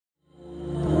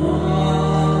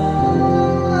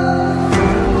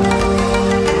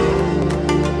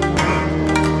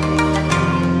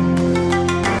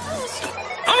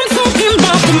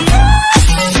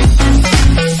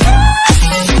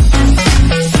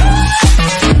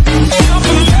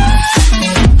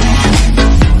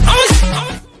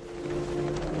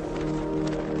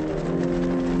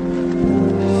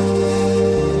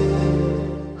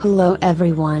Hello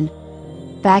everyone.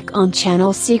 Back on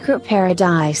channel Secret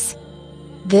Paradise.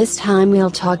 This time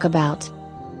we'll talk about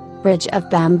bridge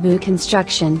of bamboo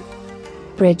construction.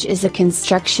 Bridge is a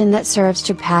construction that serves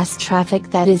to pass traffic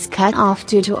that is cut off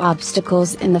due to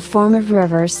obstacles in the form of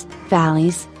rivers,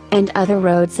 valleys, and other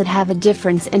roads that have a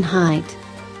difference in height.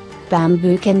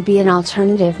 Bamboo can be an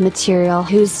alternative material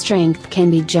whose strength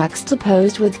can be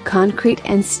juxtaposed with concrete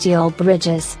and steel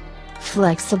bridges.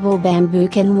 Flexible bamboo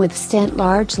can withstand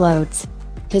large loads.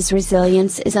 His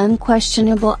resilience is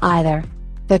unquestionable either.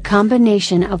 The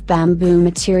combination of bamboo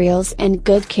materials and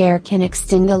good care can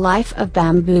extend the life of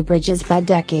bamboo bridges by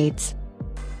decades.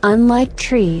 Unlike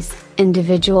trees,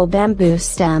 individual bamboo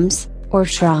stems, or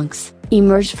trunks,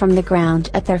 emerge from the ground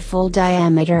at their full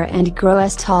diameter and grow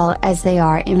as tall as they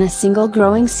are in a single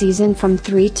growing season from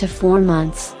 3 to 4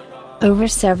 months. Over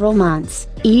several months,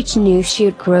 each new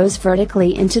shoot grows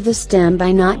vertically into the stem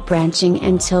by not branching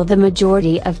until the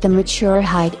majority of the mature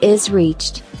height is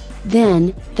reached.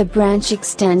 Then, the branch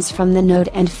extends from the node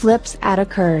and flips out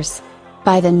occurs.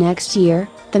 By the next year,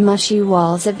 the mushy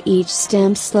walls of each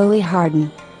stem slowly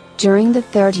harden. During the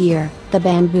third year, the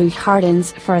bamboo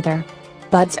hardens further.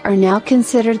 Buds are now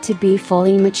considered to be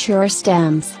fully mature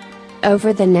stems.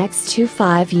 Over the next 2 to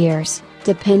 5 years,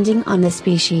 depending on the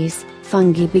species,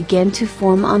 fungi begin to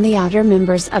form on the outer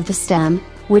members of the stem,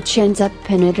 which ends up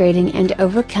penetrating and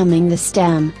overcoming the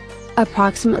stem.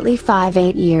 Approximately 5 to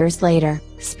 8 years later,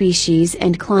 species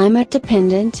and climate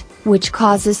dependent, which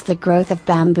causes the growth of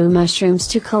bamboo mushrooms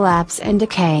to collapse and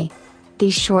decay.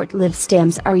 These short-lived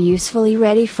stems are usefully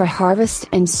ready for harvest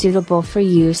and suitable for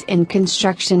use in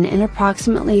construction in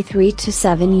approximately 3 to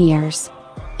 7 years.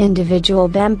 Individual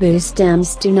bamboo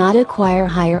stems do not acquire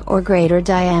higher or greater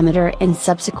diameter in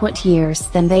subsequent years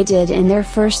than they did in their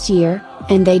first year,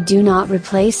 and they do not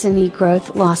replace any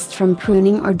growth lost from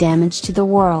pruning or damage to the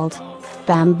world.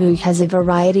 Bamboo has a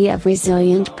variety of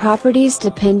resilient properties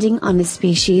depending on the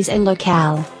species and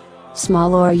locale.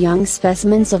 Small or young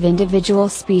specimens of individual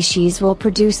species will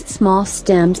produce small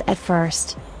stems at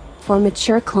first. For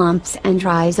mature clumps and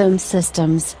rhizome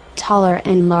systems, taller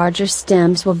and larger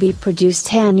stems will be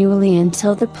produced annually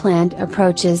until the plant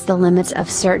approaches the limits of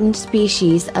certain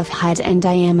species of height and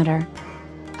diameter.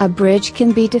 A bridge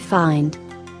can be defined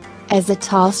as a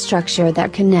tall structure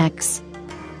that connects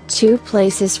two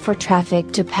places for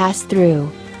traffic to pass through.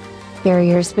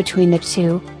 Barriers between the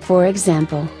two, for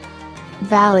example,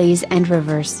 valleys and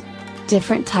rivers,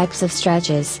 different types of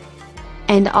stretches,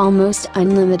 and almost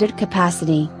unlimited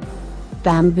capacity.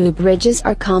 Bamboo bridges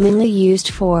are commonly used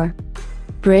for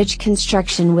bridge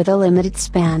construction with a limited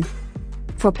span,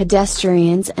 for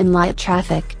pedestrians and light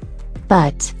traffic.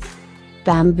 But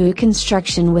bamboo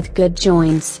construction with good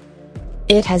joints.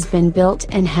 It has been built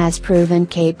and has proven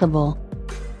capable.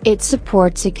 It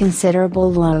supports a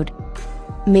considerable load.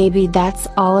 Maybe that's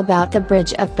all about the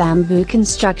bridge of bamboo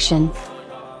construction.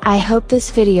 I hope this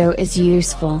video is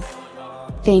useful.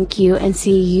 Thank you and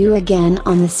see you again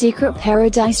on the Secret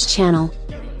Paradise channel.